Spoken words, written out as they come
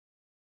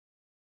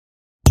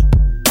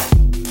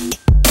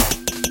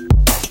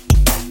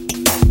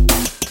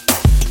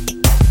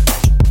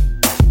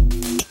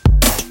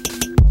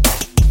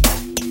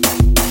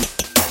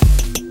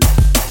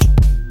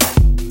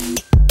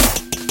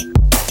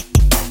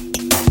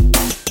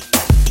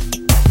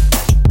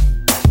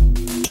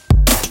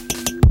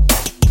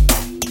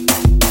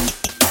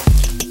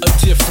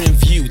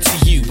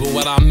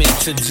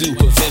to do,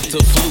 prevent the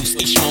flukes.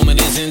 Each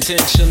moment is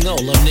intentional.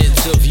 An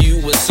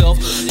interview with self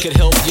could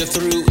help you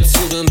through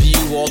to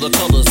imbue all the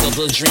colors of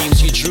the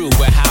dreams you drew.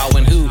 Where, how,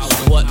 and who,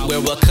 what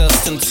we're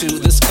accustomed to.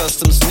 This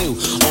custom's new.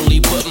 Only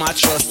put my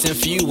trust in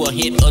few. A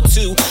hint or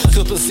two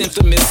could present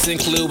the missing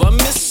clue. I'm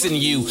missing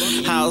you.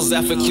 How's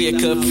that for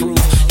clear-cut proof?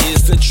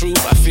 Here's the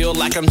truth. I feel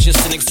like I'm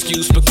just an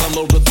excuse, become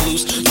a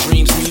recluse.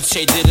 Dreams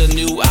mutated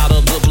anew out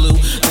of the blue.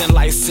 Then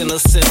life's in a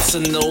sense to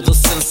know the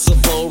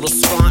sensible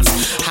response.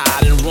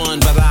 Hide and run,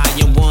 but I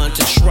am one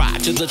to try.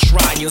 Till the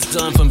trying's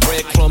done, from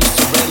breadcrumbs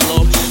to red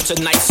love to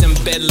nights in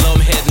bedlam.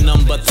 Head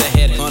numb, but the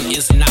head hunt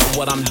is not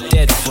what I'm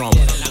dead from.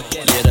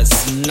 Yeah,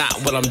 that's not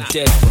what I'm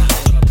dead from.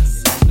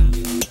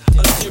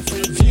 A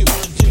different view.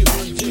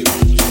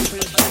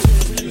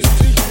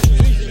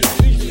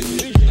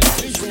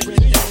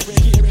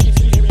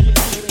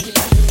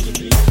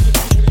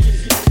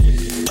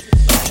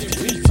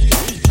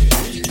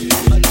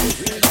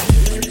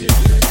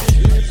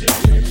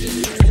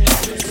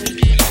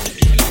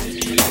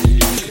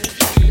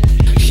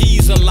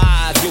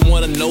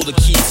 Know the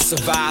key to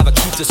survive, I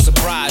keep the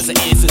surprise. The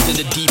answers in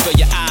the deep of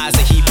your eyes,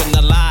 a heap in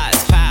the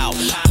lies. Pow,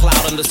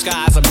 cloud in the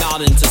skies, I'm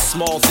not into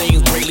small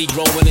things, greatly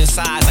growing in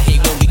size. I hate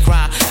when we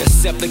cry,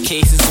 accept the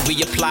cases we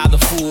apply. The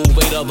full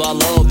weight of our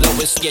love, though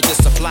it's scared to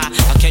supply.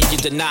 How can you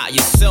deny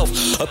yourself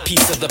a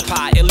piece of the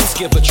pie? At least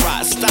give a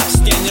try. Stop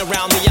standing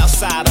around the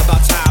outside,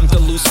 about time to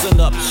loosen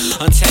up.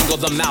 Untangle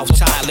the mouth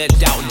tie, let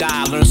doubt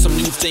die. Learn some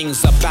new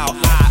things about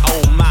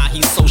oh my,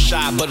 he's so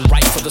shy, but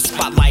right for the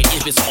spotlight.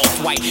 If it's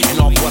off-white and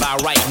off what I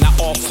write, not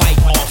off fight,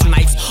 off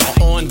nights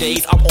or on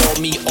days. I'm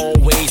all me,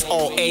 always,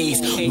 all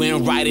A's.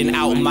 When writing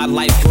out my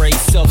life grade,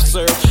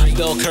 self-serve,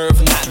 bell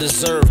curve, not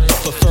deserved, but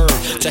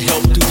preferred to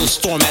help through the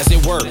storm as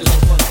it were.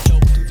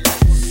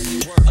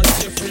 A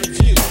different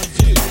view.